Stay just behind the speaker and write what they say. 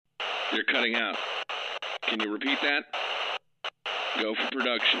You're cutting out. Can you repeat that? Go for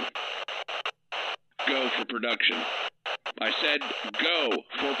production. Go for production. I said go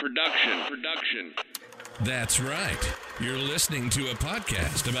for production. That's right. You're listening to a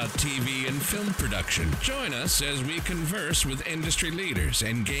podcast about TV and film production. Join us as we converse with industry leaders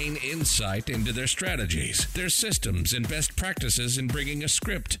and gain insight into their strategies, their systems, and best practices in bringing a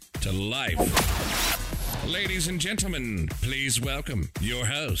script to life. Ladies and gentlemen, please welcome your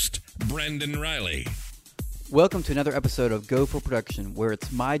host, Brendan Riley. Welcome to another episode of Go for Production, where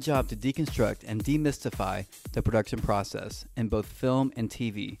it's my job to deconstruct and demystify the production process in both film and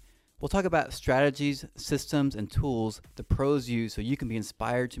TV. We'll talk about strategies, systems, and tools the pros use so you can be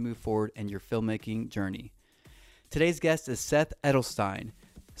inspired to move forward in your filmmaking journey. Today's guest is Seth Edelstein.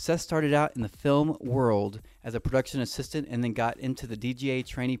 Seth started out in the film world as a production assistant and then got into the DGA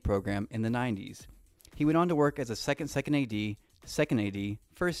trainee program in the 90s. He went on to work as a second AD, second AD,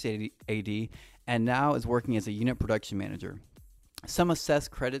 first AD, and now is working as a unit production manager. Some of Seth's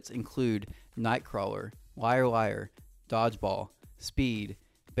credits include Nightcrawler, Liar Liar, Dodgeball, Speed,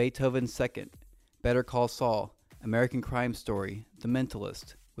 Beethoven's Second, Better Call Saul, American Crime Story, The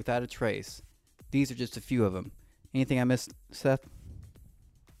Mentalist, Without a Trace. These are just a few of them. Anything I missed, Seth?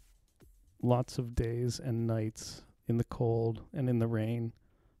 Lots of days and nights in the cold and in the rain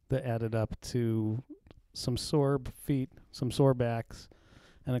that added up to some sore feet, some sore backs,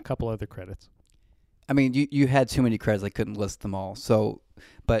 and a couple other credits. I mean, you had too many credits. I couldn't list them all. So,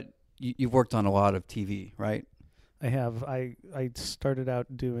 but you've worked on a lot of TV, right? I have. I started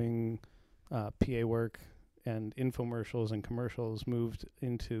out doing PA work and infomercials and commercials, moved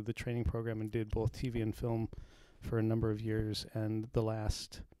into the training program and did both TV and film for a number of years, and the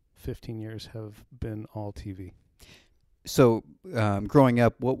last 15 years have been all TV. So, growing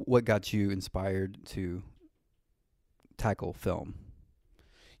up, what got you inspired to tackle film?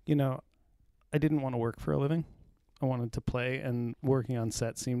 You know, I didn't want to work for a living. I wanted to play, and working on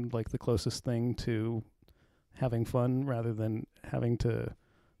set seemed like the closest thing to having fun rather than having to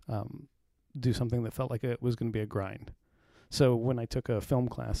do something that felt like it was going to be a grind. So when I took a film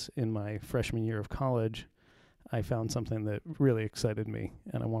class in my freshman year of college, I found something that really excited me,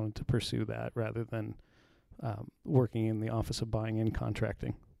 and I wanted to pursue that rather than working in the office of buying and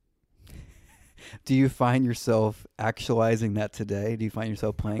contracting. Do you find yourself actualizing that today? Do you find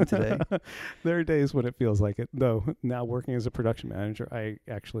yourself playing today? There are days when it feels like it. No, now working as a production manager, I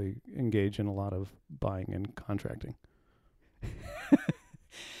actually engage in a lot of buying and contracting.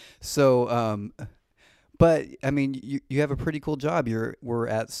 So, but I mean, you have a pretty cool job. We're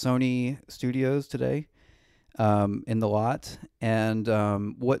at Sony Studios today, in the lot. And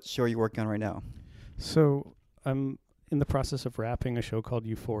what show are you working on right now? So I'm in the process of wrapping a show called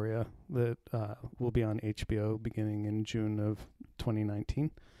Euphoria that will be on HBO beginning in June of 2019.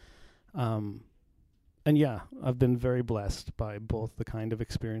 And yeah, I've been very blessed by both the kind of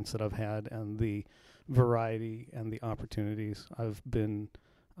experience that I've had and the variety and the opportunities. I've been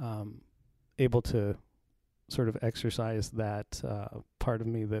able to sort of exercise that part of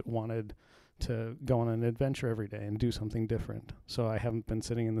me that wanted to go on an adventure every day and do something different. So I haven't been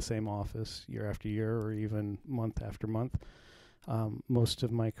sitting in the same office year after year or even month after month. Most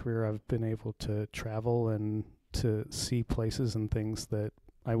of my career I've been able to travel and to see places and things that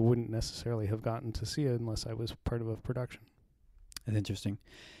I wouldn't necessarily have gotten to see unless I was part of a production. That's interesting.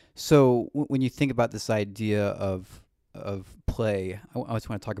 So when you think about this idea of play, I just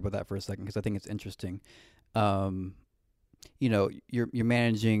want to talk about that for a second because I think it's interesting. You know, you're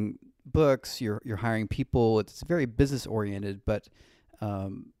managing books, you're hiring people. It's very business oriented, but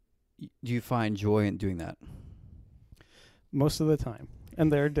do you find joy in doing that? Most of the time.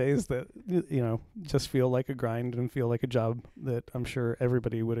 And there are days that, you know, just feel like a grind and feel like a job that I'm sure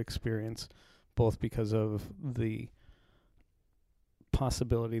everybody would experience, both because of the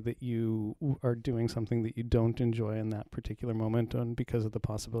possibility that you are doing something that you don't enjoy in that particular moment, and because of the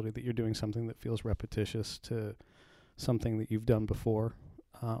possibility that you're doing something that feels repetitious to something that you've done before.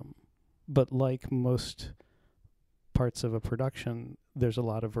 But like most parts of a production, there's a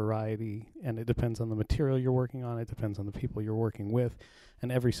lot of variety, and it depends on the material you're working on, it depends on the people you're working with, and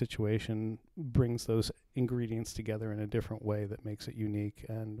every situation brings those ingredients together in a different way that makes it unique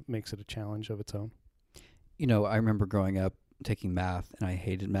and makes it a challenge of its own. You know, I remember growing up taking math, and I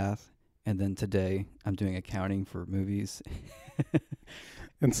hated math, and then today I'm doing accounting for movies.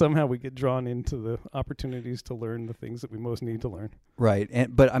 And somehow we get drawn into the opportunities to learn the things that we most need to learn. Right.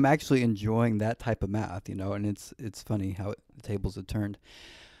 But I'm actually enjoying that type of math, you know, and it's funny how the tables have turned.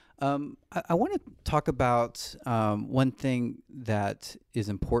 I want to talk about one thing that is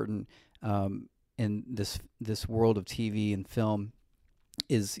important in this world of TV and film.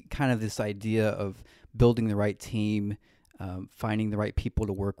 is kind of this idea of building the right team, finding the right people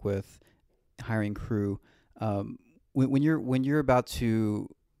to work with, hiring crew. When you're about to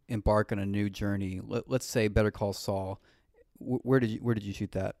embark on a new journey, let's say Better Call Saul, where did you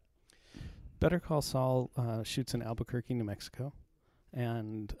shoot that? Better Call Saul shoots in Albuquerque, New Mexico,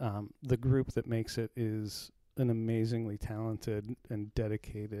 and the group that makes it is an amazingly talented and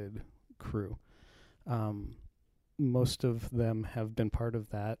dedicated crew. Most of them have been part of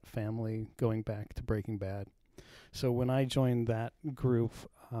that family going back to Breaking Bad. So when I joined that group,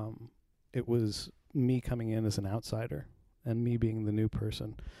 it was me coming in as an outsider and me being the new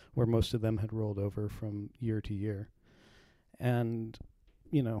person, where most of them had rolled over from year to year. And,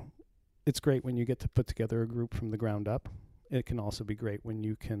 you know, it's great when you get to put together a group from the ground up. It can also be great when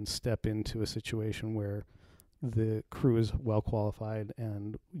you can step into a situation where the crew is well qualified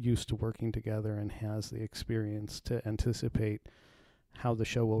and used to working together and has the experience to anticipate how the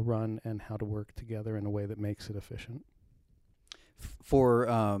show will run and how to work together in a way that makes it efficient.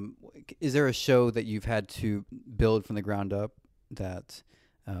 Is there a show that you've had to build from the ground up that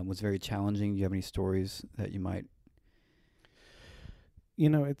was very challenging? Do you have any stories that you might? You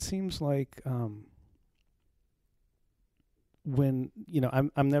know, it seems like when, you know,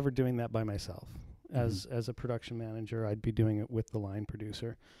 I'm never doing that by myself. As a production manager, I'd be doing it with the line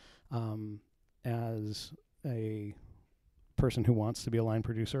producer. As a person who wants to be a line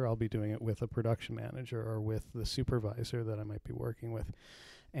producer, I'll be doing it with a production manager or with the supervisor that I might be working with.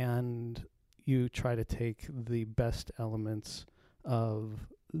 And you try to take the best elements of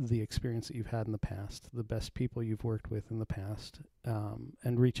the experience that you've had in the past, the best people you've worked with in the past,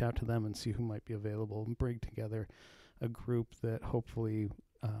 and reach out to them and see who might be available and bring together a group that hopefully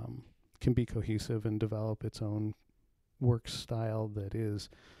can be cohesive and develop its own work style that is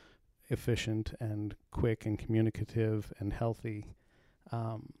efficient and quick and communicative and healthy.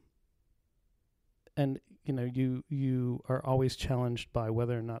 And, you know, you are always challenged by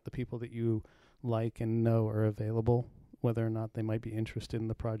whether or not the people that you like and know are available, whether or not they might be interested in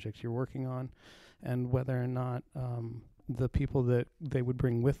the project you're working on, and whether or not the people that they would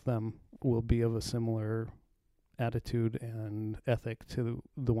bring with them will be of a similar attitude and ethic to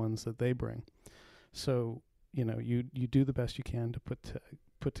the ones that they bring. So, you know, you do the best you can to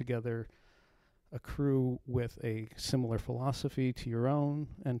put together a crew with a similar philosophy to your own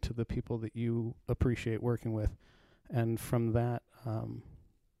and to the people that you appreciate working with. And from that,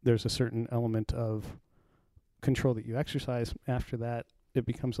 there's a certain element of control that you exercise. After that, it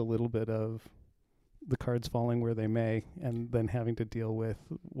becomes a little bit of the cards falling where they may, and then having to deal with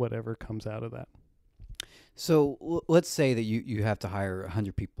whatever comes out of that. So let's say that you have to hire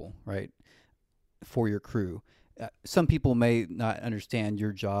 100 people, right, for your crew. Some people may not understand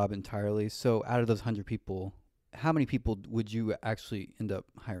your job entirely. So out of those 100 people, how many people would you actually end up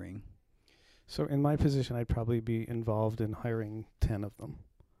hiring? So in my position, I'd probably be involved in hiring 10 of them.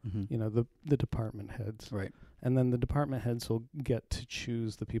 You know, the department heads. Right. And then the department heads will get to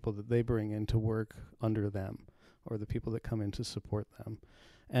choose the people that they bring in to work under them, or the people that come in to support them.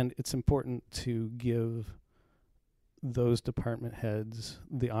 And it's important to give those department heads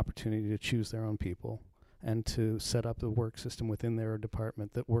the opportunity to choose their own people and to set up the work system within their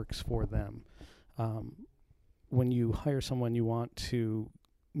department that works for them. When you hire someone, you want to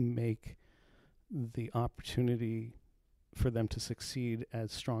make the opportunity for them to succeed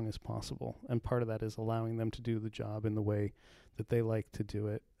as strong as possible. And part of that is allowing them to do the job in the way that they like to do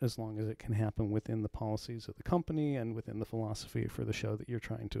it, as long as it can happen within the policies of the company and within the philosophy for the show that you're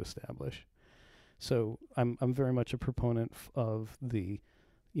trying to establish. So I'm very much a proponent of the,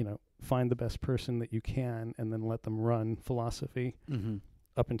 you know, find the best person that you can and then let them run philosophy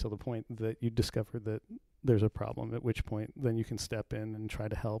up until the point that you discover that there's a problem, at which point then you can step in and try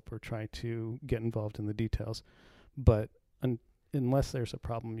to help or try to get involved in the details. But unless there's a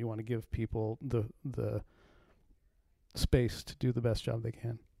problem, you want to give people the space to do the best job they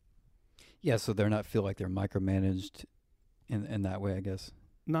can. Yeah, so they're not feel like they're micromanaged in that way, I guess.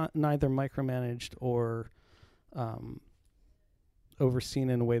 Neither micromanaged or overseen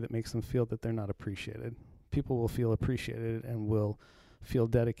in a way that makes them feel that they're not appreciated. People will feel appreciated and will feel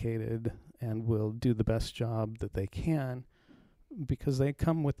dedicated and will do the best job that they can because they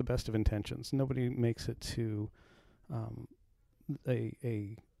come with the best of intentions. Nobody makes it to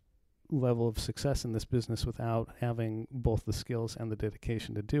a level of success in this business without having both the skills and the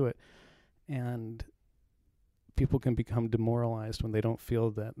dedication to do it. And people can become demoralized when they don't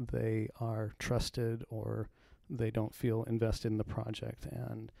feel that they are trusted or they don't feel invested in the project.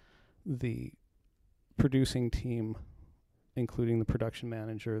 And the producing team, including the production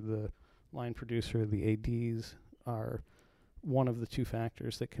manager, the line producer, the ADs, are one of the two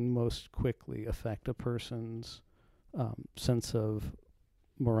factors that can most quickly affect a person's sense of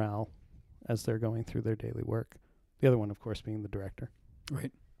morale as they're going through their daily work. The other one, of course, being the director.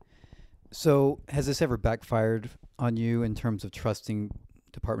 Right. So has this ever backfired on you in terms of trusting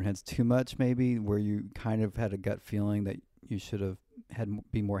department heads too much, maybe, where you kind of had a gut feeling that you should have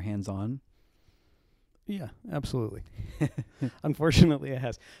be more hands-on? Yeah, absolutely. Unfortunately, it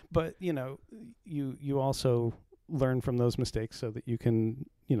has. But, you also learn from those mistakes so that you can,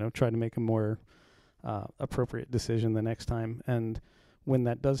 try to make a more appropriate decision the next time. And when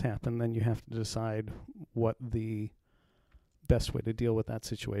that does happen, then you have to decide what the best way to deal with that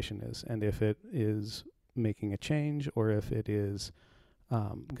situation is, and if it is making a change or if it is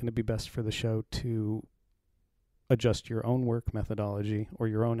going to be best for the show to adjust your own work methodology or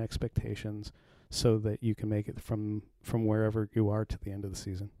your own expectations so that you can make it from wherever you are to the end of the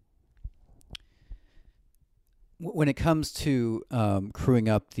season. When it comes to crewing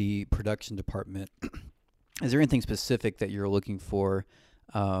up the production department, is there anything specific that you're looking for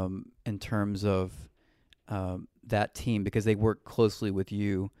in terms of that team? Because they work closely with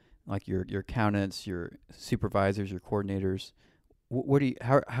you, like your accountants, your supervisors, your coordinators.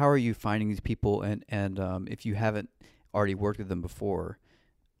 How are you finding these people? And if you haven't already worked with them before,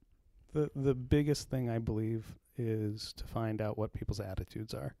 the biggest thing I believe is to find out what people's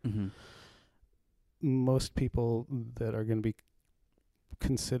attitudes are. Mm-hmm. Most people that are going to be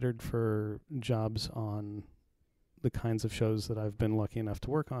considered for jobs on the kinds of shows that I've been lucky enough to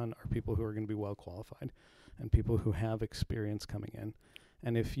work on are people who are going to be well qualified and people who have experience coming in.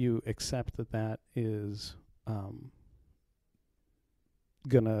 And if you accept that is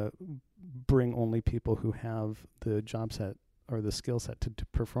going to bring only people who have the job set or the skill set to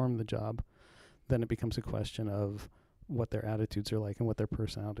perform the job, then it becomes a question of what their attitudes are like and what their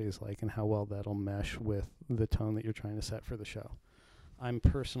personality is like and how well that'll mesh with the tone that you're trying to set for the show. I'm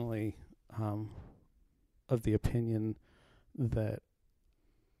personally of the opinion that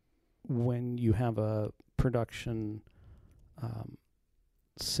when you have a production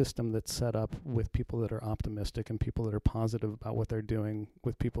system that's set up with people that are optimistic and people that are positive about what they're doing,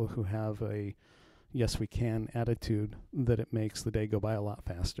 with people who have a yes we can attitude, that it makes the day go by a lot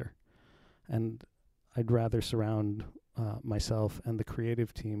faster. And I'd rather surround myself and the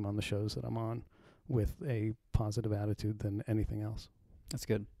creative team on the shows that I'm on with a positive attitude than anything else. That's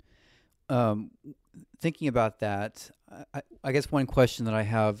good. Thinking about that, I guess one question that I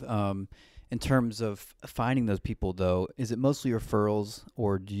have in terms of finding those people, though, is it mostly referrals,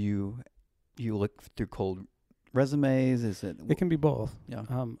 or do you look through cold resumes? Is it? It can be both. Yeah.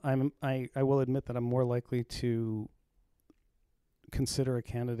 I will admit that I'm more likely to consider a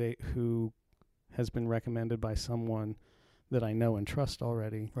candidate who has been recommended by someone that I know and trust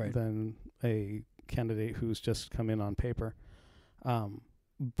already, right, than a candidate who's just come in on paper.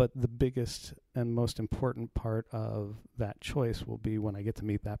 But the biggest and most important part of that choice will be when I get to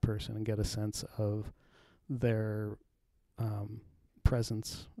meet that person and get a sense of their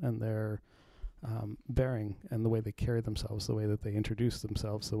presence and their bearing and the way they carry themselves, the way that they introduce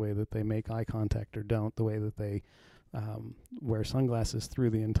themselves, the way that they make eye contact or don't, the way that they wear sunglasses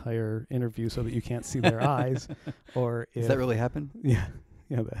through the entire interview so that you can't see their eyes. Or does that really happen? Yeah,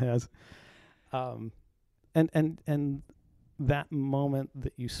 that has. And that moment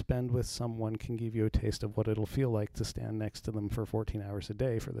that you spend with someone can give you a taste of what it'll feel like to stand next to them for 14 hours a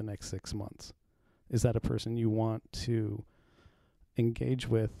day for the next 6 months. Is that a person you want to engage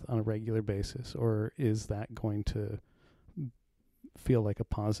with on a regular basis, or is that going to feel like a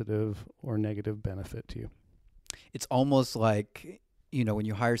positive or negative benefit to you? It's almost like, when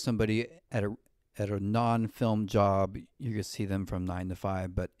you hire somebody at a non-film job, you just see them from 9 to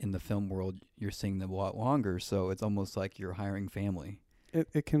 5, but in the film world, you're seeing them a lot longer. So it's almost like you're hiring family.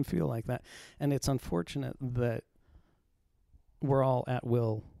 It can feel like that. And it's unfortunate that we're all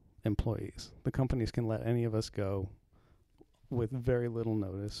at-will employees. The companies can let any of us go with very little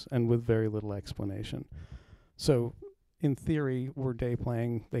notice and with very little explanation. So in theory, we're day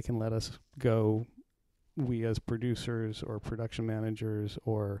playing. They can let us go. We as producers or production managers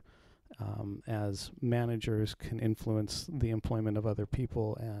or as managers can influence the employment of other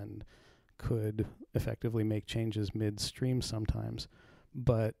people and could effectively make changes midstream sometimes.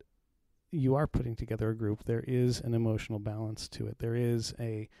 But you are putting together a group. There is an emotional balance to it. There is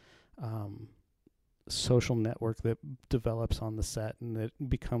a social network that develops on the set, and that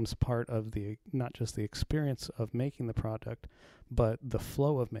becomes part of the not just the experience of making the product, but the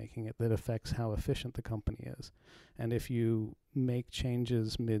flow of making it that affects how efficient the company is. And if you make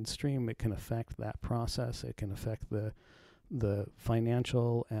changes midstream, it can affect that process. It can affect the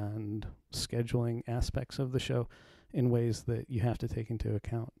financial and scheduling aspects of the show. in ways that you have to take into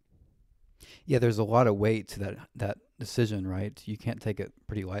account. Yeah, there's a lot of weight to that decision, right? You can't take it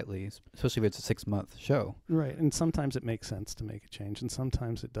pretty lightly, especially if it's a 6-month show. Right, and sometimes it makes sense to make a change, and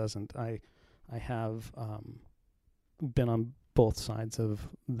sometimes it doesn't. I have been on both sides of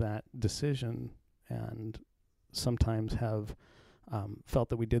that decision, and sometimes have felt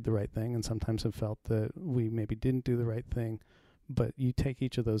that we did the right thing, and sometimes have felt that we maybe didn't do the right thing. But you take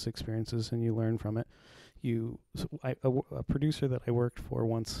each of those experiences and you learn from it. A producer that I worked for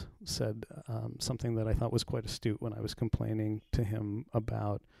once said something that I thought was quite astute when I was complaining to him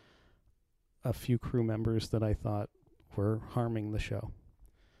about a few crew members that I thought were harming the show.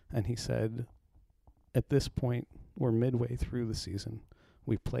 And he said, at this point, we're midway through the season.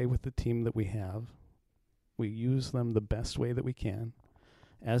 We play with the team that we have. We use them the best way that we can.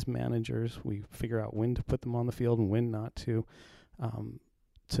 As managers, we figure out when to put them on the field and when not to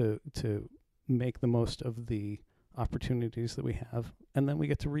make the most of the opportunities that we have, and then we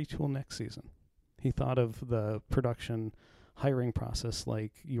get to retool next season. He thought of the production hiring process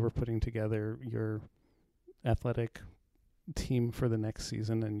like you were putting together your athletic team for the next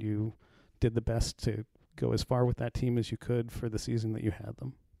season, and you did the best to go as far with that team as you could for the season that you had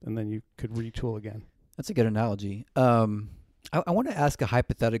them, and then you could retool again. That's a good analogy. I want to ask a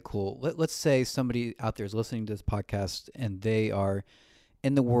hypothetical. Let's say somebody out there is listening to this podcast and they are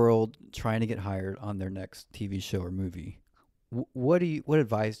in the world trying to get hired on their next TV show or movie. What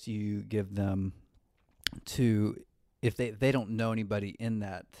advice do you give them to, if they don't know anybody in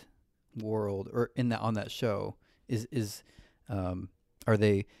that world or on that show? Does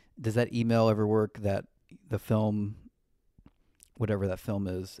that email ever work, that the film, whatever that film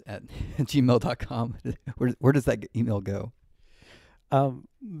is, at gmail.com? Where does that email go?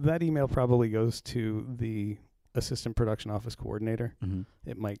 That email probably goes to the assistant production office coordinator. Mm-hmm.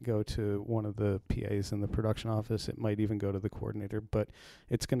 It might go to one of the PAs in the production office. It might even go to the coordinator, but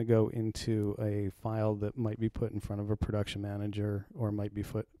it's going to go into a file that might be put in front of a production manager or might be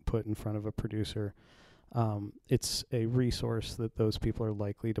put in front of a producer. It's a resource that those people are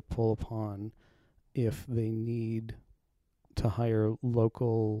likely to pull upon if they need to hire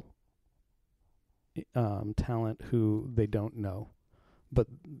local talent who they don't know. But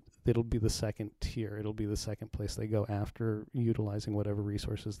it'll be the second tier. It'll be the second place they go after utilizing whatever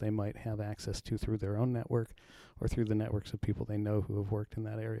resources they might have access to through their own network or through the networks of people they know who have worked in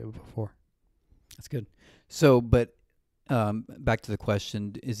that area before. That's good. So, but back to the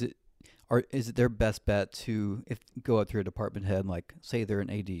question, is it their best bet to go up through a department head, like say they're an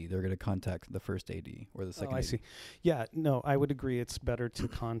AD, they're going to contact the first AD or the second AD? I see. Yeah, no, I would agree it's better to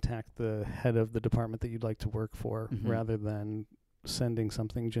contact the head of the department that you'd like to work for rather than sending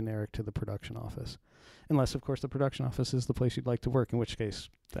something generic to the production office. Unless, of course, the production office is the place you'd like to work, in which case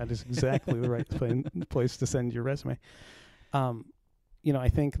that is exactly the right place to send your resume. I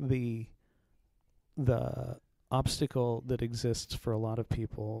think the obstacle that exists for a lot of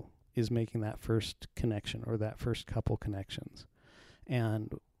people is making that first connection or that first couple connections.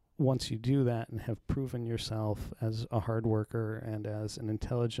 And once you do that and have proven yourself as a hard worker and as an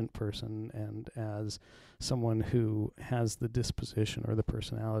intelligent person and as someone who has the disposition or the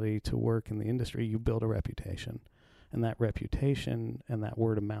personality to work in the industry, you build a reputation. And that reputation and that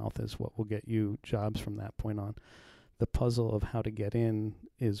word of mouth is what will get you jobs from that point on. The puzzle of how to get in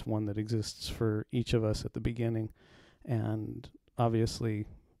is one that exists for each of us at the beginning. And obviously,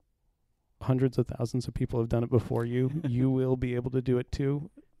 hundreds of thousands of people have done it before you. You will be able to do it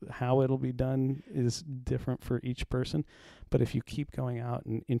too. How it'll be done is different for each person. But if you keep going out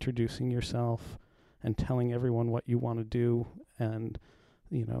and introducing yourself and telling everyone what you want to do and,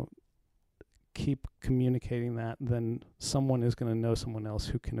 keep communicating that, then someone is going to know someone else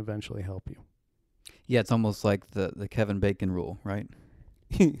who can eventually help you. Yeah, it's almost like the Kevin Bacon rule, right?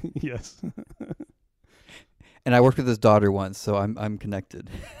 Yes. And I worked with his daughter once, so I'm connected.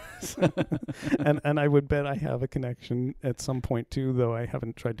 and I would bet I have a connection at some point too, though I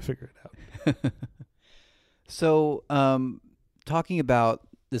haven't tried to figure it out. So, talking about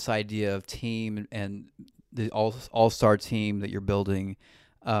this idea of team and the all-star team that you're building,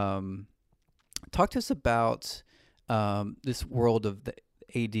 talk to us about this world of the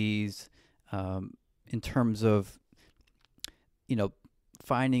ADs in terms of,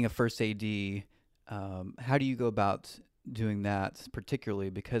 finding a first AD. How do you go about doing that, particularly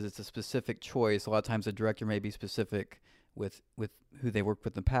because it's a specific choice? A lot of times a director may be specific with who they worked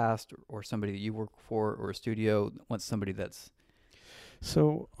with in the past or somebody that you work for, or a studio wants somebody that's...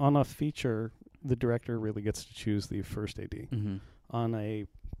 So on a feature, the director really gets to choose the first AD. Mm-hmm. On a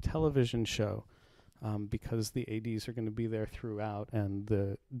television show, because the ADs are going to be there throughout and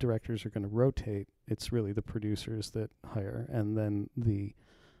the directors are going to rotate. It's really the producers that hire, and then the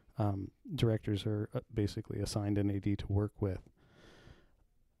directors are basically assigned an AD to work with.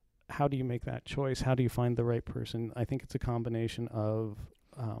 How do you make that choice? How do you find the right person? I think it's a combination of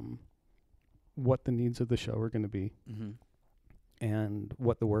what the needs of the show are going to be, and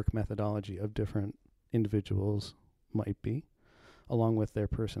what the work methodology of different individuals might be, along with their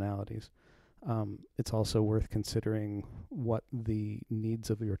personalities. It's also worth considering what the needs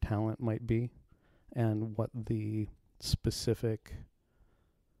of your talent might be and what the specific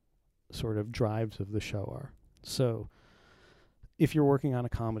sort of drives of the show are. So if you're working on a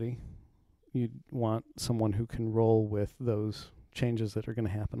comedy, you'd want someone who can roll with those changes that are going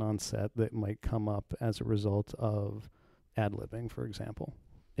to happen on set that might come up as a result of ad-libbing, for example.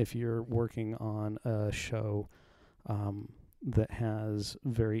 If you're working on a show that has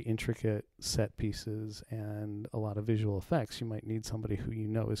very intricate set pieces and a lot of visual effects, you might need somebody who you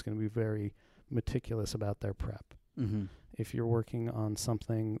know is going to be very meticulous about their prep. If you're working on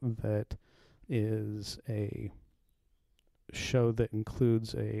something that is a show that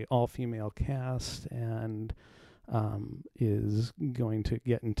includes a all-female cast and is going to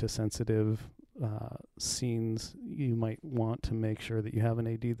get into sensitive scenes, you might want to make sure that you have an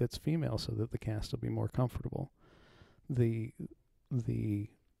AD that's female so that the cast will be more comfortable. The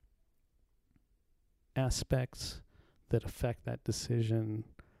aspects that affect that decision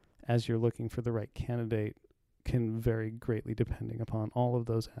as you're looking for the right candidate can vary greatly depending upon all of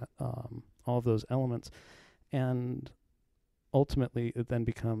those elements, and ultimately it then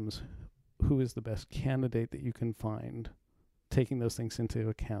becomes who is the best candidate that you can find, taking those things into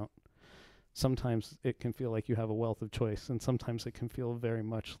account. Sometimes it can feel like you have a wealth of choice, and sometimes it can feel very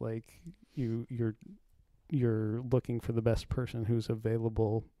much like you're looking for the best person who's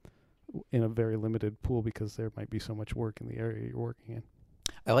available in a very limited pool because there might be so much work in the area you're working in.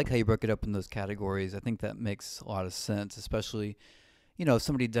 I like how you broke it up in those categories. I think that makes a lot of sense, especially, if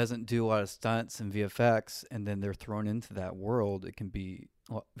somebody doesn't do a lot of stunts and VFX and then they're thrown into that world, it can be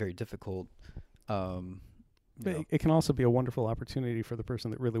very difficult. But it can also be a wonderful opportunity for the person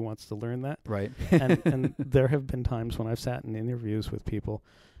that really wants to learn that. Right. and there have been times when I've sat in interviews with people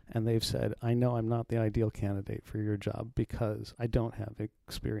and they've said, I know I'm not the ideal candidate for your job because I don't have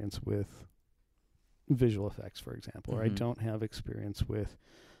experience with visual effects, for example, or I don't have experience with,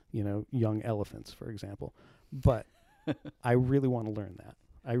 young elephants, for example. But I really want to learn that.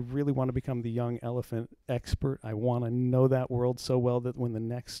 I really want to become the young elephant expert. I want to know that world so well that when the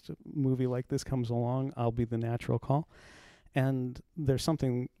next movie like this comes along, I'll be the natural call. And there's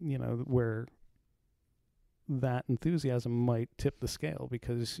something, where that enthusiasm might tip the scale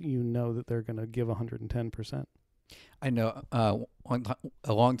because you know that they're going to give 110%. I know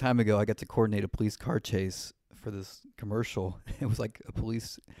a long time ago, I got to coordinate a police car chase for this commercial. It was like a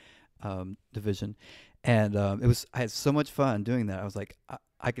police division. And I had so much fun doing that. I was like,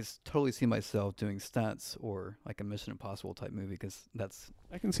 I could totally see myself doing stunts or like a Mission Impossible type movie because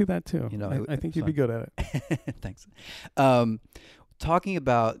I can see that too. I think you'd be good at it. Thanks. Talking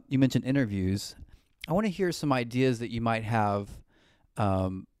about, you mentioned interviews. I want to hear some ideas that you might have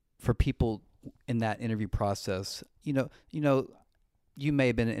for people in that interview process. You may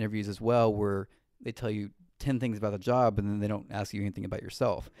have been in interviews as well where they tell you 10 things about the job and then they don't ask you anything about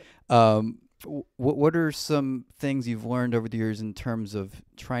yourself. What are some things you've learned over the years in terms of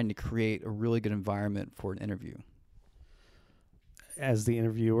trying to create a really good environment for an interview? As the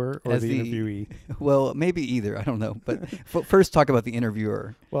interviewer or the interviewee? Well, maybe either. I don't know. But first talk about the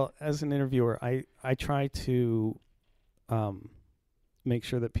interviewer. Well, as an interviewer, I try to make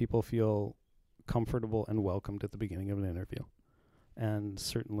sure that people feel comfortable and welcomed at the beginning of an interview. And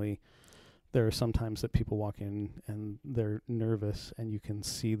certainly there are some times that people walk in and they're nervous and you can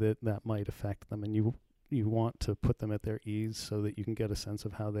see that might affect them, and you want to put them at their ease so that you can get a sense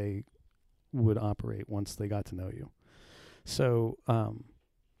of how they would operate once they got to know you. So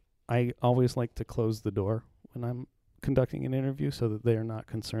I always like to close the door when I'm conducting an interview so that they are not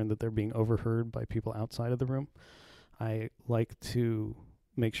concerned that they're being overheard by people outside of the room. I like to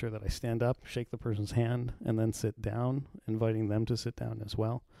make sure that I stand up, shake the person's hand, and then sit down, inviting them to sit down as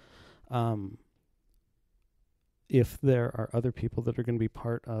well. If there are other people that are going to be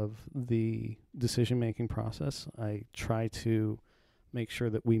part of the decision-making process, I try to make sure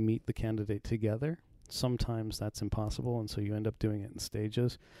that we meet the candidate together. Sometimes that's impossible, and so you end up doing it in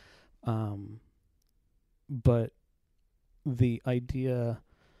stages. But the idea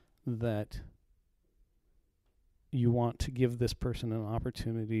that you want to give this person an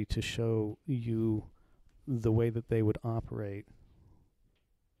opportunity to show you the way that they would operate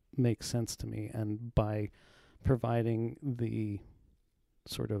makes sense to me. And by providing the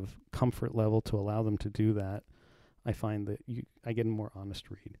sort of comfort level to allow them to do that, I find that I get a more honest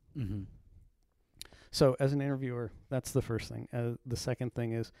read. Mm-hmm. So as an interviewer, that's the first thing. The second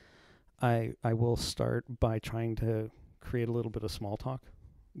thing is I will start by trying to create a little bit of small talk,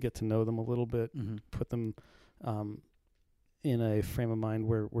 get to know them a little bit, Mm-hmm. put them in a frame of mind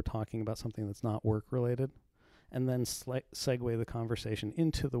where we're talking about something that's not work related, and then segue the conversation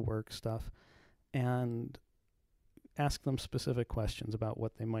into the work stuff and ask them specific questions about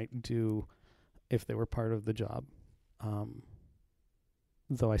what they might do if they were part of the job.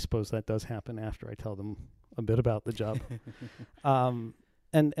 Though I suppose that does happen after I tell them a bit about the job.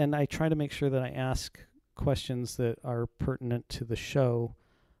 And I try to make sure that I ask questions that are pertinent to the show,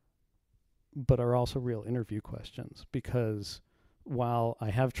 but are also real interview questions, because while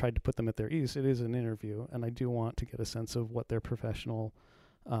I have tried to put them at their ease, it is an interview, and I do want to get a sense of what their professional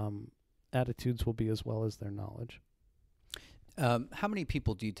attitudes will be as well as their knowledge. How many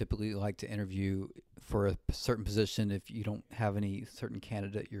people do you typically like to interview for a certain position if you don't have any certain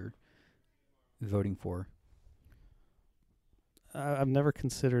candidate you're voting for? I've never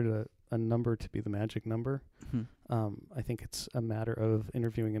considered a number to be the magic number. Mm-hmm. I think it's a matter of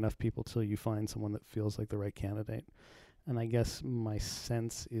interviewing enough people till you find someone that feels like the right candidate. And I guess my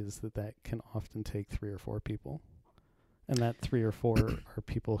sense is that can often take 3 or 4 people. And that 3 or 4 are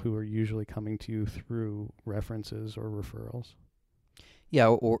people who are usually coming to you through references or referrals. Yeah,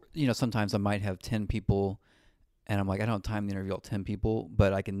 or sometimes I might have 10 people, and I'm like, I don't have time to interview all 10 people,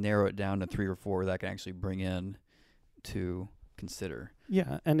 but I can narrow it down to 3 or 4 that I can actually bring in to consider.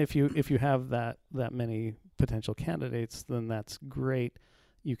 Yeah, and if you have that many potential candidates, then that's great.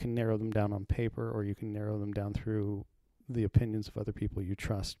 You can narrow them down on paper, or you can narrow them down through the opinions of other people you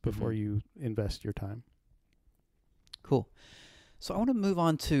trust before you invest your time. Cool. So I want to move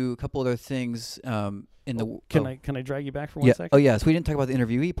on to a couple other things. Can I drag you back for 1 second? Oh, yes. We didn't talk about the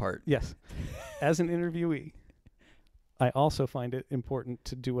interviewee part. Yes. As an interviewee, I also find it important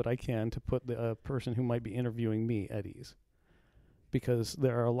to do what I can to put the person who might be interviewing me at ease, because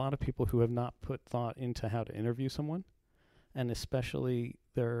there are a lot of people who have not put thought into how to interview someone, and especially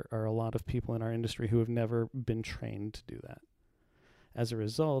there are a lot of people in our industry who have never been trained to do that. As a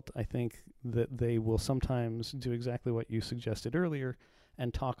result, I think that they will sometimes do exactly what you suggested earlier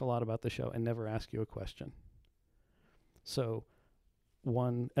and talk a lot about the show and never ask you a question. So,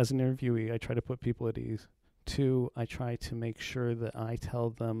 1, as an interviewee, I try to put people at ease. 2, I try to make sure that I tell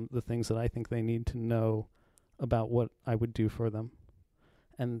them the things that I think they need to know about what I would do for them.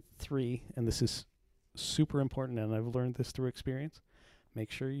 And 3, and this is super important, and I've learned this through experience,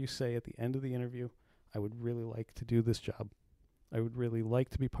 make sure you say at the end of the interview, I would really like to do this job. I would really like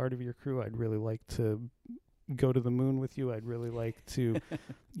to be part of your crew. I'd really like to go to the moon with you. I'd really like to,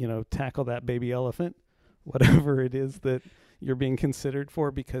 tackle that baby elephant, whatever it is that you're being considered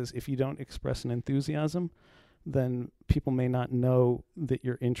for, because if you don't express an enthusiasm, then people may not know that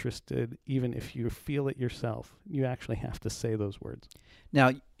you're interested, even if you feel it yourself. You actually have to say those words.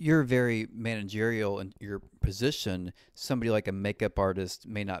 Now, you're very managerial in your position. Somebody like a makeup artist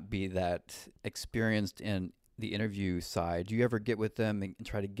may not be that experienced in the interview side. Do you ever get with them and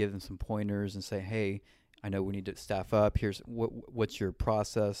try to give them some pointers and say, hey, I know we need to staff up. Here's what's your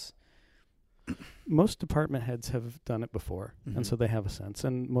process? Most department heads have done it before, and so they have a sense.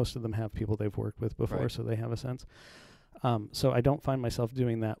 And most of them have people they've worked with before, so they have a sense. So I don't find myself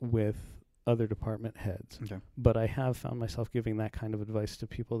doing that with other department heads. Okay. But I have found myself giving that kind of advice to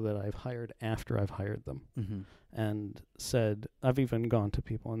people that I've hired after I've hired them. And said, I've even gone to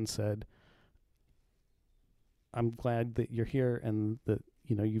people and said, I'm glad that you're here and that,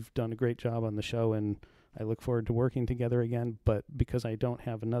 you've done a great job on the show, and I look forward to working together again, but because I don't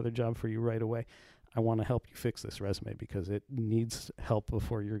have another job for you right away, I want to help you fix this resume because it needs help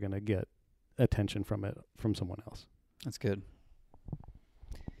before you're going to get attention from someone else. That's good.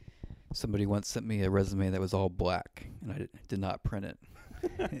 Somebody once sent me a resume that was all black, and I did not print it.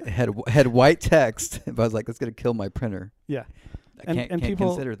 It had white text, but I was like, that's going to kill my printer. Yeah. I can't people,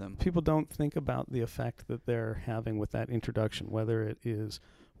 consider them. People don't think about the effect that they're having with that introduction, whether it is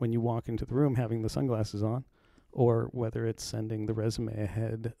when you walk into the room having the sunglasses on, or whether it's sending the resume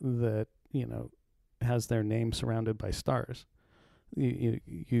ahead that, has their name surrounded by stars.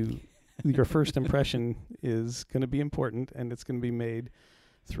 Your first impression is going to be important, and it's going to be made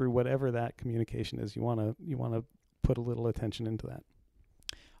through whatever that communication is. You want to put a little attention into that.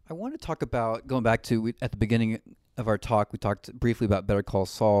 I want to talk about, going back to at the beginning of our talk, we talked briefly about Better Call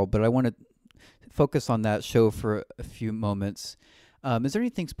Saul, but I want to focus on that show for a few moments. Is there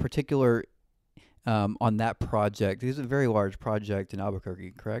anything particular on that project. It was a very large project in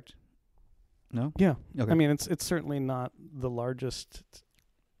Albuquerque, correct? No? Yeah. Okay. I mean, it's certainly not the largest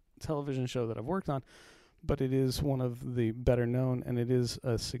television show that I've worked on, but it is one of the better known, and it is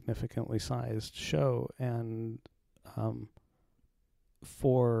a significantly sized show. And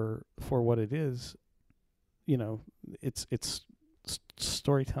for what it is, it's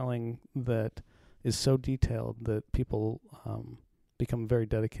storytelling that is so detailed that people become very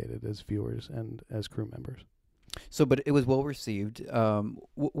dedicated as viewers and as crew members. So, but it was well received.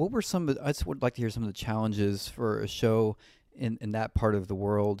 What were some of I just would like to hear some of the challenges for a show in that part of the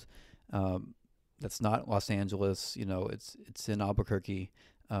world that's not Los Angeles, it's in Albuquerque.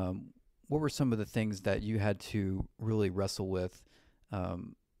 What were some of the things that you had to really wrestle with,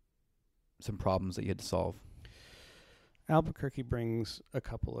 some problems that you had to solve? Albuquerque brings a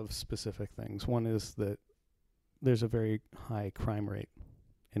couple of specific things. One is that there's a very high crime rate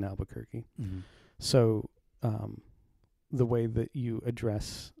in Albuquerque. Mm-hmm. So the way that you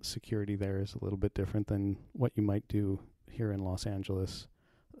address security there is a little bit different than what you might do here in Los Angeles.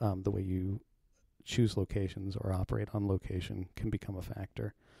 The way you choose locations or operate on location can become a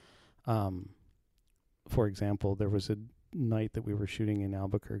factor. For example, there was a night that we were shooting in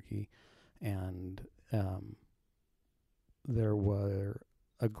Albuquerque, and there were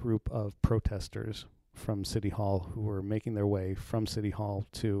a group of protesters from City Hall who were making their way from City Hall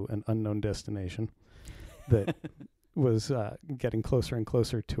to an unknown destination that was getting closer and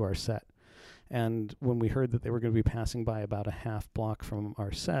closer to our set. And when we heard that they were going to be passing by about a half block from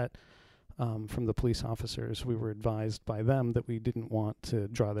our set, from the police officers, we were advised by them that we didn't want to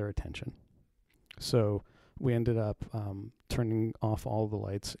draw their attention. So we ended up turning off all the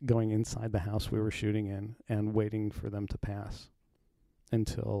lights, going inside the house we were shooting in, and waiting for them to pass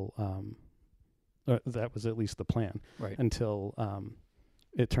until that was at least the plan. Right. Until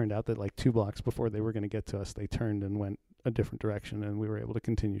it turned out that like 2 blocks before they were going to get to us, they turned and went a different direction, and we were able to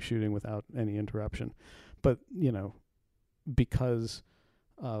continue shooting without any interruption. But, because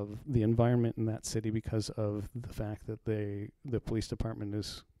of the environment in that city, because of the fact that the police department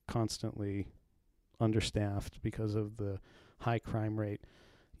is constantly understaffed because of the high crime rate,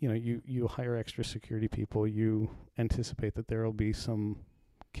 you hire extra security people, you anticipate that there will be some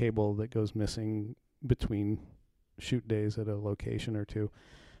cable that goes missing between shoot days at a location or two,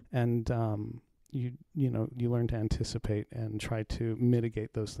 and you learn to anticipate and try to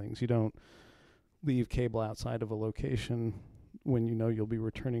mitigate those things. You don't leave cable outside of a location when you'll be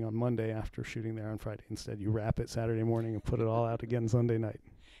returning on Monday after shooting there on Friday. Instead, you wrap it Saturday morning and put it all out again Sunday night.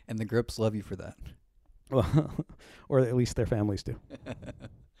 And the grips love you for that. Well, or at least their families do.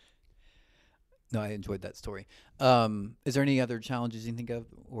 No, I enjoyed that story. Is there any other challenges you think of,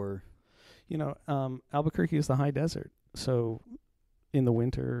 or? Albuquerque is the high desert. So in the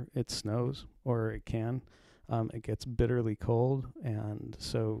winter, it snows, or it can. It gets bitterly cold, and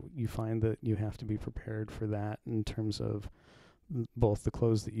so you find that you have to be prepared for that in terms of both the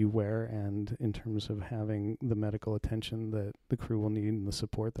clothes that you wear and in terms of having the medical attention that the crew will need and the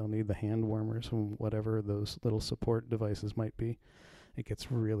support they'll need, the hand warmers and whatever those little support devices might be. It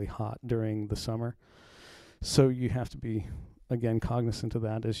gets really hot during the summer. So you have to be, again, cognizant of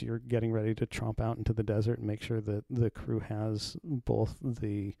that as you're getting ready to tromp out into the desert and make sure that the crew has both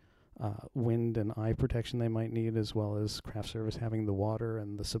the wind and eye protection they might need, as well as craft service having the water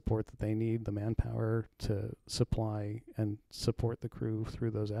and the support that they need, the manpower to supply and support the crew through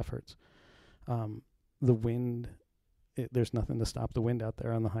those efforts. The wind, there's nothing to stop the wind out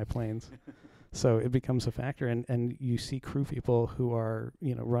there on the high plains. So it becomes a factor, and you see crew people who are,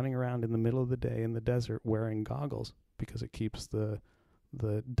 running around in the middle of the day in the desert wearing goggles because it keeps the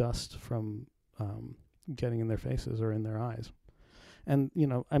dust from getting in their faces or in their eyes. And,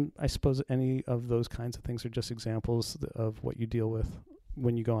 I suppose any of those kinds of things are just examples of what you deal with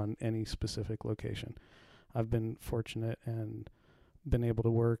when you go on any specific location. I've been fortunate and been able to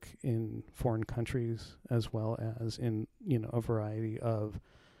work in foreign countries as well as in, a variety of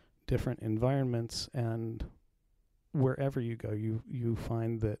different environments, and wherever you go, you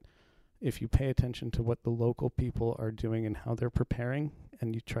find that if you pay attention to what the local people are doing and how they're preparing,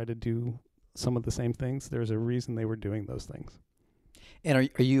 and you try to do some of the same things, there's a reason they were doing those things. And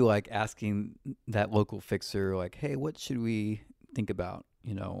are you like asking that local fixer, like, hey, what should we think about,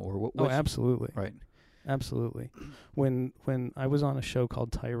 or what? Oh, absolutely. Right. Absolutely. When I was on a show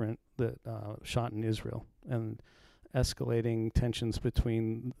called Tyrant that shot in Israel, and escalating tensions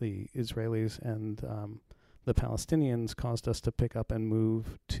between the Israelis and the Palestinians caused us to pick up and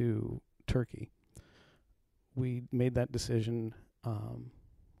move to Turkey. We made that decision,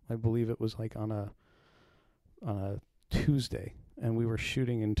 I believe it was like on a Tuesday, and we were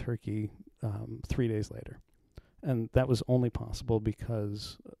shooting in Turkey 3 days later. And that was only possible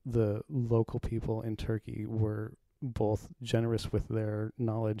because the local people in Turkey were both generous with their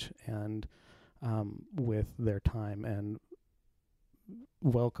knowledge and with their time, and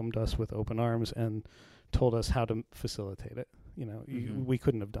welcomed us with open arms and told us how to facilitate it. We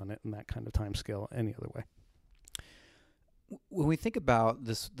couldn't have done it in that kind of time scale any other way. When we think about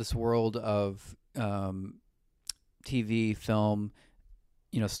this world of TV, film,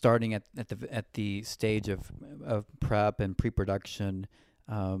 starting at the stage of prep and pre-production,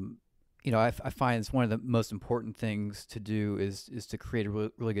 I find it's one of the most important things to do is to create a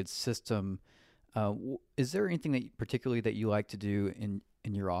really good system. Is there anything that particularly that you like to do in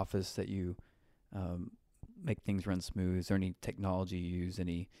your office that you make things run smooth? Is there any technology you use?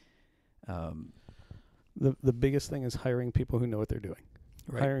 The biggest thing is hiring people who know what they're doing.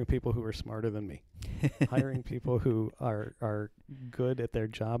 Right. Hiring people who are smarter than me. Hiring people who are good at their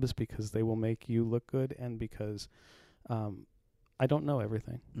jobs because they will make you look good, and because I don't know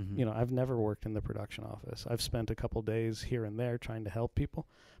everything. Mm-hmm. I've never worked in the production office. I've spent a couple days here and there trying to help people,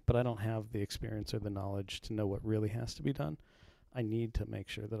 but I don't have the experience or the knowledge to know what really has to be done. I need to make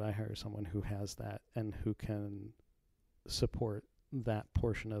sure that I hire someone who has that and who can support that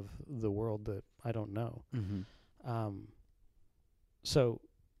portion of the world that I don't know. Mm-hmm. So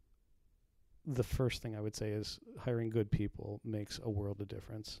the first thing I would say is hiring good people makes a world of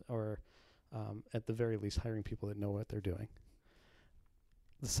difference, or at the very least, hiring people that know what they're doing.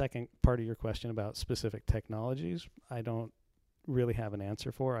 The second part of your question about specific technologies, I don't really have an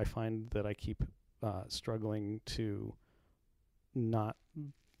answer for. I find that I keep struggling to not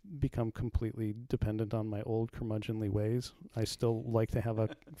become completely dependent on my old curmudgeonly ways. I still like to have a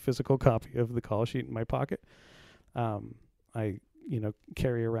physical copy of the call sheet in my pocket. I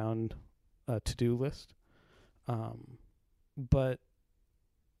carry around a to-do list. But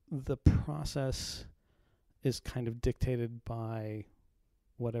the process is kind of dictated by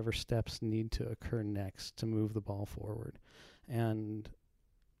whatever steps need to occur next to move the ball forward. And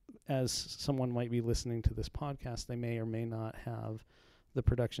as someone might be listening to this podcast, they may or may not have the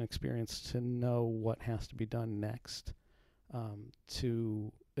production experience to know what has to be done next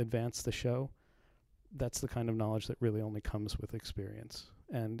to advance the show. That's the kind of knowledge that really only comes with experience.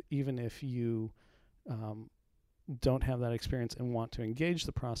 And even if you don't have that experience and want to engage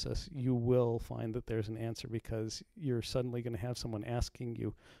the process, you will find that there's an answer, because you're suddenly going to have someone asking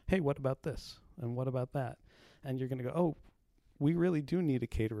you, hey, what about this? And what about that? And you're going to go, oh, we really do need a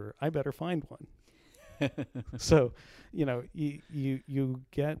caterer. I better find one. So, you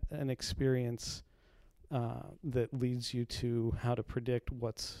get an experience that leads you to how to predict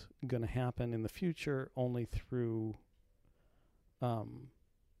what's going to happen in the future only through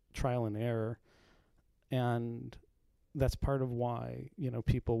trial and error. And that's part of why,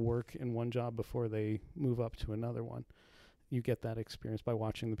 people work in one job before they move up to another one. You get that experience by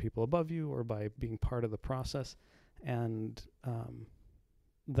watching the people above you or by being part of the process. And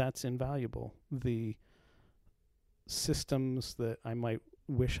that's invaluable. The systems that I might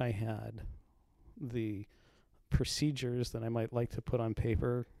wish I had, the procedures that I might like to put on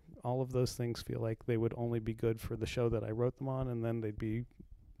paper, all of those things feel like they would only be good for the show that I wrote them on, and then they'd be,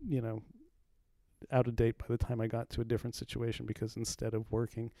 out of date by the time I got to a different situation, because instead of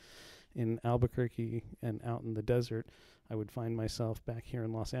working in Albuquerque and out in the desert, I would find myself back here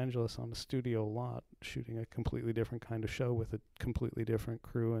in Los Angeles on a studio lot shooting a completely different kind of show with a completely different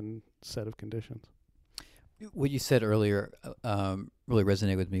crew and set of conditions. What you said earlier really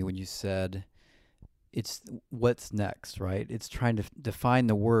resonated with me when you said it's what's next, right? It's trying to define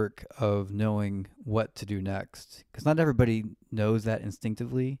the work of knowing what to do next, because not everybody knows that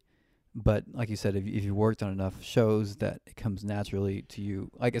instinctively. But like you said, if you worked on enough shows, that it comes naturally to you,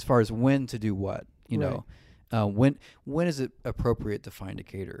 like as far as when to do what, know. When is it appropriate to find a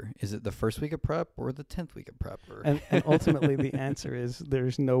caterer? Is it the first week of prep or the 10th week of prep? And ultimately the answer is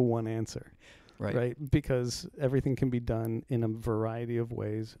there's no one answer. Right? Because everything can be done in a variety of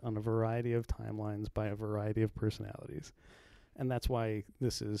ways, on a variety of timelines, by a variety of personalities. And that's why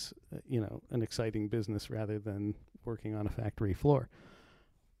this is, an exciting business rather than working on a factory floor,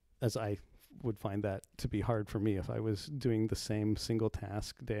 as I would find that to be hard for me if I was doing the same single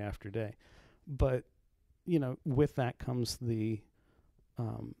task day after day. But, with that comes the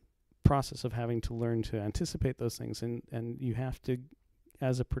process of having to learn to anticipate those things. And you have to,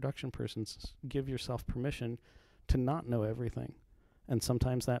 as a production person, give yourself permission to not know everything. And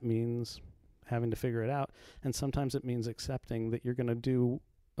sometimes that means having to figure it out. And sometimes it means accepting that you're going to do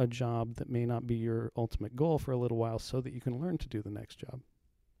a job that may not be your ultimate goal for a little while so that you can learn to do the next job.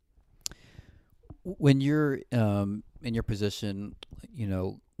 When you're in your position,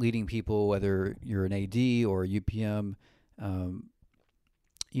 leading people, whether you're an AD or a UPM,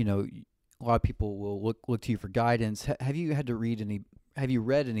 you know, a lot of people will look to you for guidance. Have you had to read any? Have you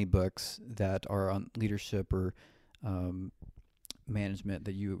read any books that are on leadership or management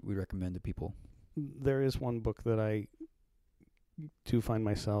that you would recommend to people? There is one book that I do find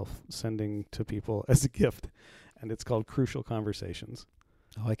myself sending to people as a gift, and it's called Crucial Conversations.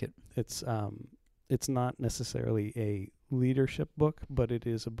 I like it. It's not necessarily a leadership book, but it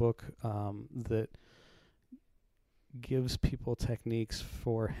is a book that gives people techniques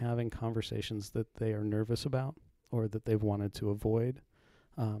for having conversations that they are nervous about or that they've wanted to avoid.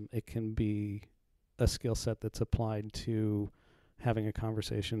 It can be a skill set that's applied to having a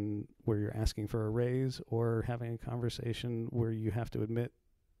conversation where you're asking for a raise, or having a conversation where you have to admit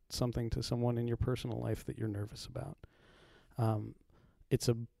something to someone in your personal life that you're nervous about. It's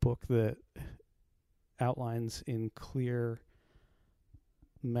a book that outlines in clear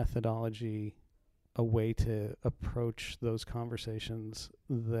methodology a way to approach those conversations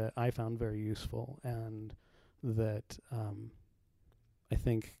that I found very useful, and that I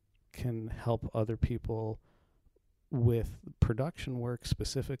think can help other people with production work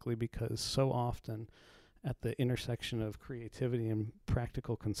specifically, because so often at the intersection of creativity and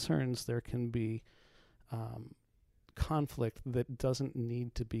practical concerns, there can be conflict that doesn't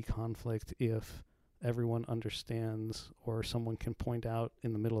need to be conflict if everyone understands, or someone can point out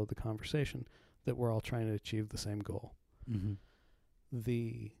in the middle of the conversation, that we're all trying to achieve the same goal. Mm-hmm.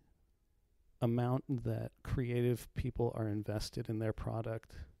 The amount that creative people are invested in their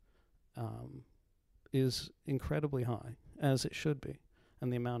product is incredibly high, as it should be.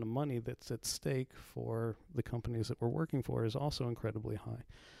 And the amount of money that's at stake for the companies that we're working for is also incredibly high.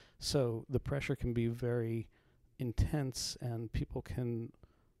 So the pressure can be very intense, and people can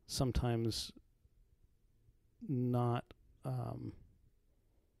sometimes not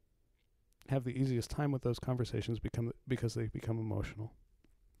have the easiest time with those conversations because they become emotional.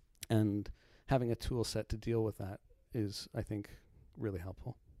 And having a tool set to deal with that is, I think, really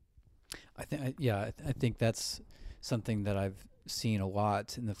helpful. I think that's something that I've seen a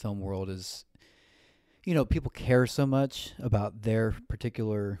lot in the film world is, you know, people care so much about their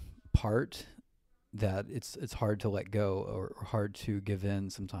particular part that it's hard to let go, or hard to give in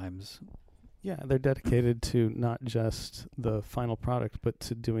sometimes. Yeah, they're dedicated to not just the final product, but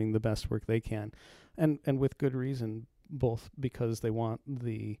to doing the best work they can. And with good reason, both because they want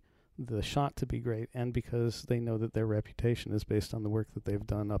the shot to be great, and because they know that their reputation is based on the work that they've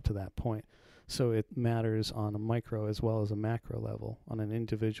done up to that point. So it matters on a micro as well as a macro level, on an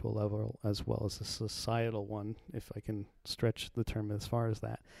individual level as well as a societal one, if I can stretch the term as far as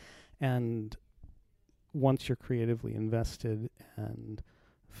that. And once you're creatively invested and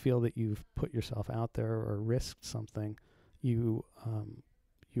feel that you've put yourself out there or risked something, you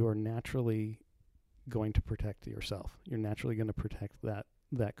are naturally going to protect yourself. You're naturally going to protect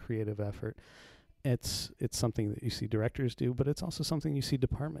that creative effort. It's something that you see directors do, but it's also something you see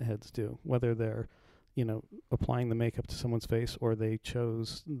department heads do, whether they're, you know, applying the makeup to someone's face, or they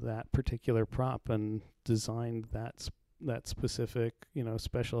chose that particular prop and designed that specific, you know,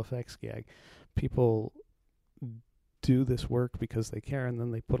 special effects gag. People do this work because they care, and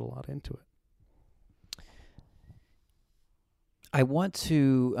then they put a lot into it. I want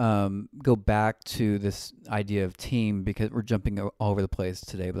to go back to this idea of team, because we're jumping all over the place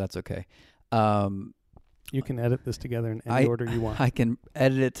today, but that's okay. You can edit this together in any order you want. I can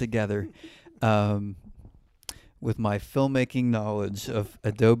edit it together with my filmmaking knowledge of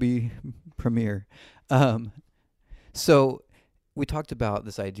Adobe Premiere. So we talked about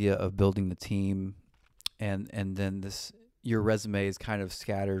this idea of building the team, and then your resume is kind of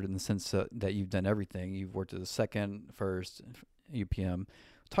scattered in the sense that you've done everything. You've worked as a second, first, UPM.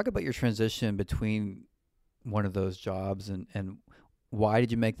 Talk about your transition between one of those jobs, and why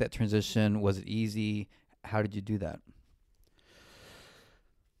did you make that transition? Was it easy? How did you do that?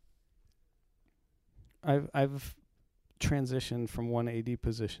 I've transitioned from one AD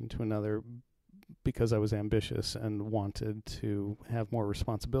position to another because I was ambitious and wanted to have more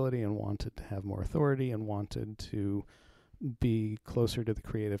responsibility, and wanted to have more authority, and wanted to be closer to the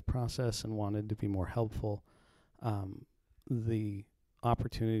creative process, and wanted to be more helpful. The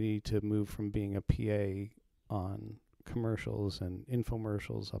opportunity to move from being a PA on commercials and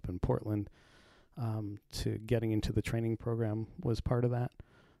infomercials up in Portland to getting into the training program was part of that.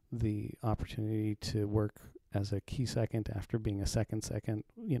 The opportunity to work as a key second after being a second,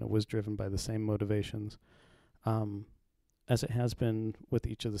 you know, was driven by the same motivations as it has been with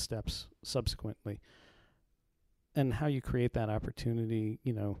each of the steps subsequently. And how you create that opportunity,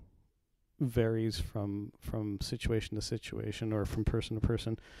 you know, varies from situation to situation or from person to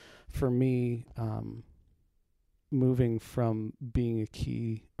person. For me, moving from being a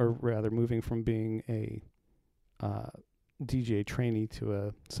key, or rather moving from being a DJ trainee to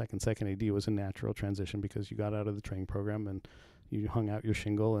a second AD was a natural transition, because you got out of the training program and you hung out your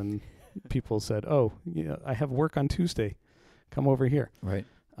shingle and people said, "Oh, yeah, I have work on Tuesday. Come over here." Right.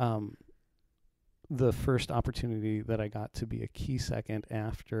 The first opportunity that I got to be a key second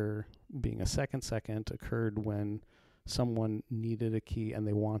after being a second occurred when someone needed a key and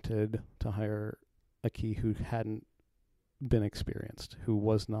they wanted to hire a key who hadn't been experienced, who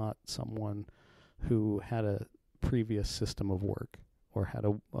was not someone who had a previous system of work or had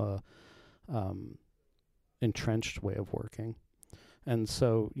a entrenched way of working. And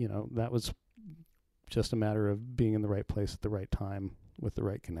so, that was just a matter of being in the right place at the right time with the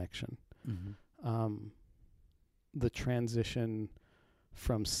right connection. Mm-hmm. The transition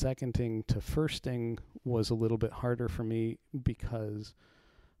from seconding to firsting was a little bit harder for me, because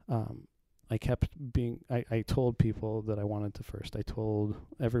I told people that I wanted to first. I told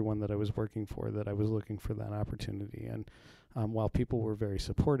everyone that I was working for that I was looking for that opportunity. And while people were very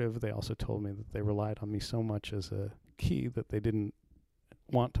supportive, they also told me that they relied on me so much as a key that they didn't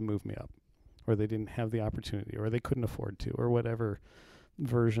want to move me up, or they didn't have the opportunity, or they couldn't afford to, or whatever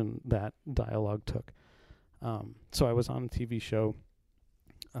version that dialogue took. So I was on a TV show.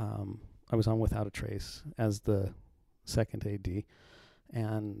 I was on Without a Trace as the second AD,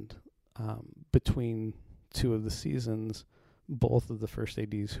 and between two of the seasons, both of the first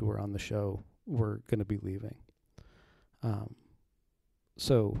ADs who were on the show were going to be leaving.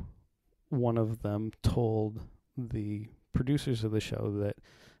 So one of them told the producers of the show that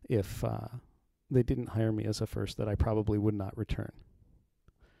if they didn't hire me as a first, that I probably would not return.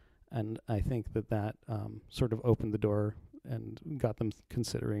 And I think that sort of opened the door and got them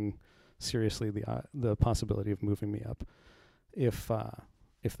considering seriously the possibility of moving me up. If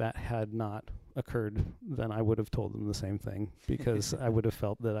that had not occurred, then I would have told them the same thing, because I would have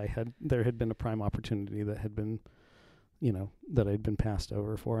felt that there had been a prime opportunity that had been, that I'd been passed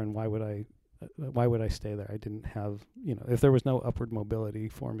over for, and why would I stay there? I didn't have, if there was no upward mobility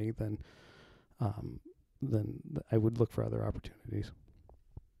for me, then I would look for other opportunities.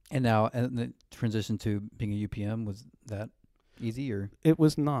 And now, and the transition to being a UPM, was that easy, or? It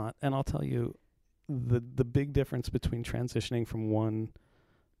was not, and I'll tell you, the big difference between transitioning from one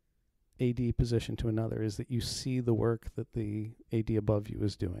AD position to another is that you see the work that the AD above you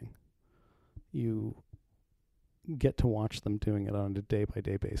is doing. You get to watch them doing it on a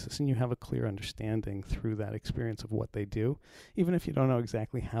day-by-day basis, and you have a clear understanding through that experience of what they do. Even if you don't know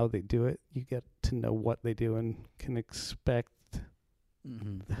exactly how they do it, you get to know what they do and can expect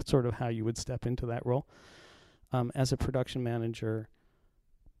that's sort of how you would step into that role. As a production manager,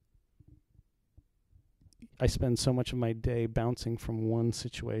 I spend so much of my day bouncing from one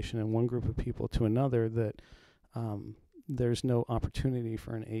situation and one group of people to another that there's no opportunity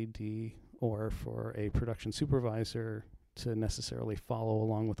for an AD or for a production supervisor to necessarily follow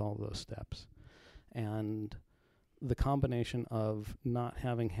along with all those steps. And the combination of not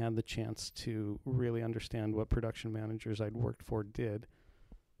having had the chance to really understand what production managers I'd worked for did,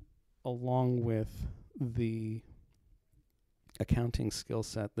 along with the accounting skill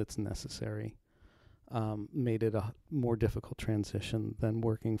set that's necessary, made it a more difficult transition than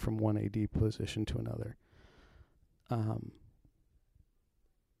working from one AD position to another.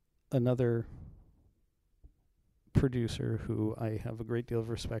 Another producer who I have a great deal of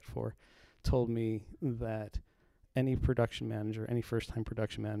respect for told me that any production manager, any first-time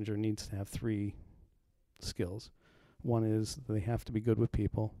production manager, needs to have 3 skills. One is they have to be good with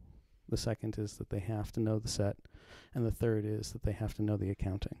people. The second is that they have to know the set. And the third is that they have to know the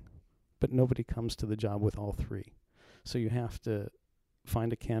accounting. But nobody comes to the job with all 3. So you have to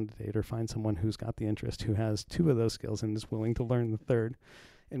find a candidate or find someone who's got the interest, who has 2 of those skills and is willing to learn the third.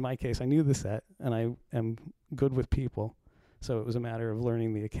 In my case, I knew the set, and I am good with people. So it was a matter of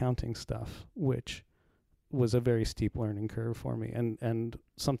learning the accounting stuff, which was a very steep learning curve for me, and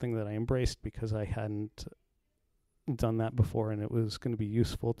something that I embraced because I hadn't done that before, and it was going to be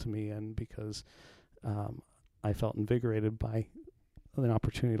useful to me, and because I felt invigorated by an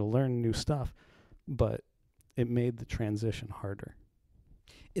opportunity to learn new stuff, but it made the transition harder.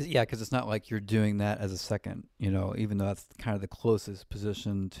 Yeah, because it's not like you're doing that as a second, even though that's kind of the closest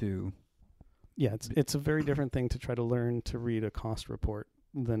position to... Yeah, it's a very different thing to try to learn to read a cost report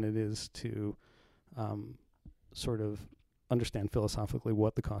than it is to sort of understand philosophically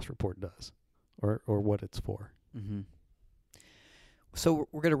what the cost report does or what it's for. Mm-hmm. So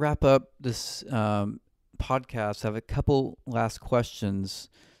we're going to wrap up this podcast. I have a couple last questions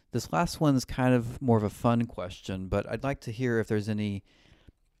This last one is kind of more of a fun question, but I'd like to hear if there's any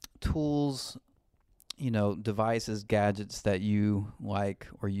tools, devices, gadgets that you like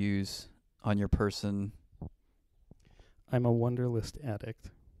or use on your person. I'm a Wunderlist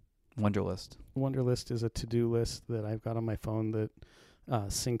addict. Wunderlist. Wunderlist is a to-do list that I've got on my phone that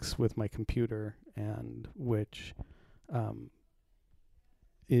syncs with my computer, and which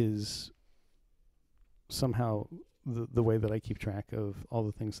is somehow the way that I keep track of all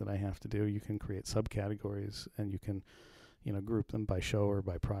the things that I have to do. You can create subcategories, and you can, group them by show or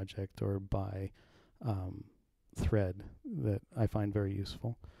by project or by thread that I find very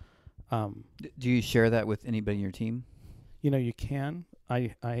useful. Do you share that with anybody in your team? You can.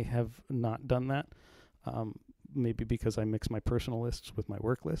 I have not done that. Maybe because I mix my personal lists with my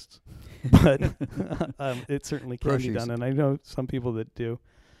work lists, but it certainly can be done, and I know some people that do.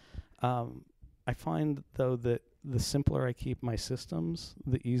 I find, though, that the simpler I keep my systems,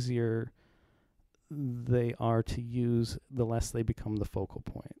 the easier they are to use, the less they become the focal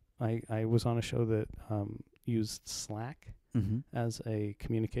point. I was on a show that used Slack as a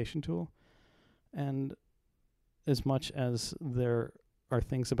communication tool, and as much as there are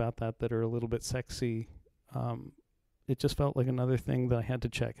things about that are a little bit sexy, it just felt like another thing that I had to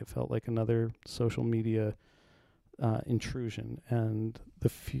check. It felt like another social media intrusion, and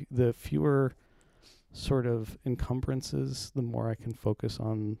the fewer sort of encumbrances, the more I can focus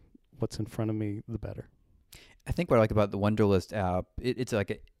on what's in front of me, the better. I think what I like about the Wunderlist app, it's like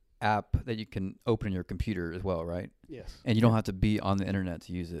an app that you can open on your computer as well, right? Yes. And you don't have to be on the internet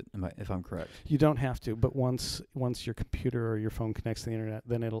to use it, if I'm correct. You don't have to, but once your computer or your phone connects to the internet,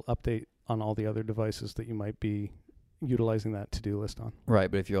 then it'll update on all the other devices that you might be utilizing that to-do list on. Right,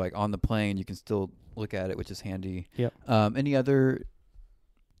 but if you're like on the plane, you can still look at it, which is handy. Yep. Any other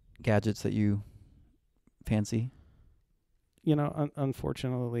gadgets that you fancy?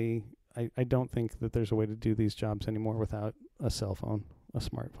 Unfortunately, I don't think that there's a way to do these jobs anymore without a cell phone, a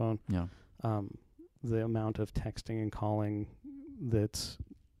smartphone. Yeah. The amount of texting and calling that's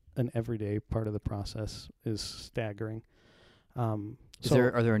an everyday part of the process is staggering. Are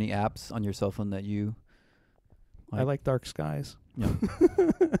there any apps on your cell phone that you I like dark skies. Yeah.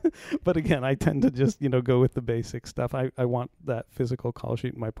 But again, I tend to just, go with the basic stuff. I want that physical call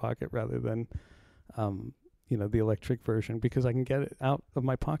sheet in my pocket rather than the electric version, because I can get it out of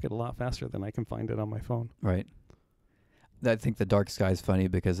my pocket a lot faster than I can find it on my phone. Right. I think the dark sky is funny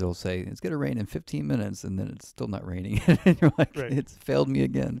because it'll say it's going to rain in 15 minutes and then it's still not raining. And you're like, right. It's failed me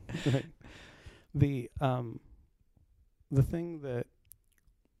again. Right. The thing that,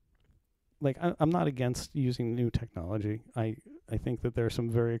 I'm not against using new technology. I think that there are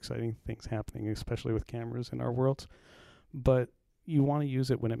some very exciting things happening, especially with cameras in our world. But you want to use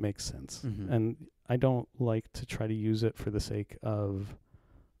it when it makes sense. Mm-hmm. And I don't like to try to use it for the sake of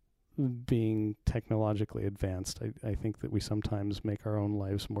being technologically advanced. I think that we sometimes make our own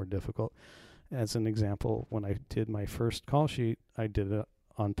lives more difficult. As an example, when I did my first call sheet, I did it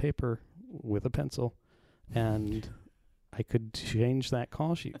on paper with a pencil, and I could change that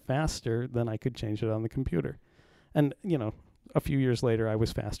call sheet faster than I could change it on the computer. And, a few years later, I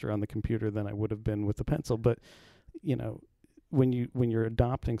was faster on the computer than I would have been with the pencil. But, when you're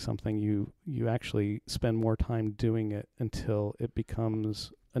adopting something, you actually spend more time doing it until it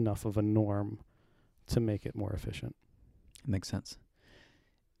becomes enough of a norm to make it more efficient. Makes sense.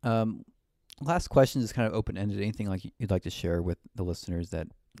 Last question is kind of open-ended. Anything like you'd like to share with the listeners that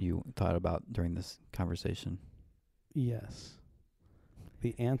you thought about during this conversation? Yes.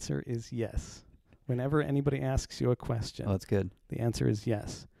 The answer is yes. Whenever anybody asks you a question, that's good. The answer is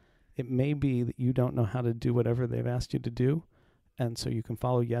yes. It may be that you don't know how to do whatever they've asked you to do, and so you can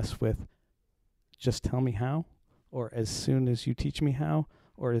follow yes with, just tell me how, or as soon as you teach me how,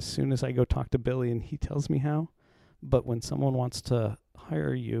 or as soon as I go talk to Billy and he tells me how. But when someone wants to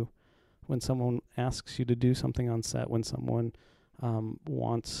hire you, when someone asks you to do something on set, when someone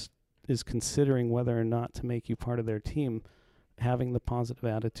is considering whether or not to make you part of their team, having the positive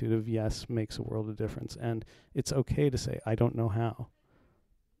attitude of yes makes a world of difference. And it's okay to say, I don't know how.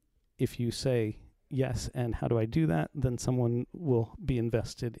 If you say yes, and how do I do that, then someone will be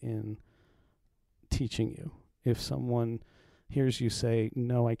invested in teaching you. If someone hears you say,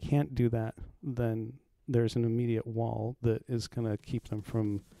 no, I can't do that, then there's an immediate wall that is going to keep them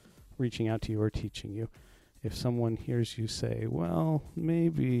from reaching out to you or teaching you. If someone hears you say, well,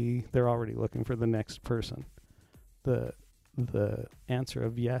 maybe, they're already looking for the next person. The answer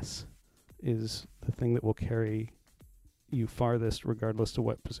of yes is the thing that will carry you farthest, regardless of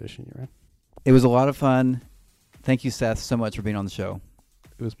what position you're in. It was a lot of fun. Thank you, Seth, so much for being on the show.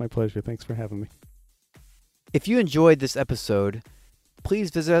 It was my pleasure. Thanks for having me. If you enjoyed this episode, please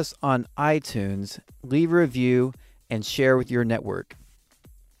visit us on iTunes, leave a review, and share with your network.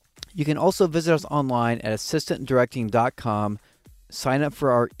 You can also visit us online at assistantdirecting.com. Sign up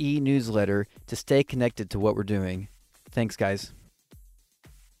for our e-newsletter to stay connected to what we're doing. Thanks, guys.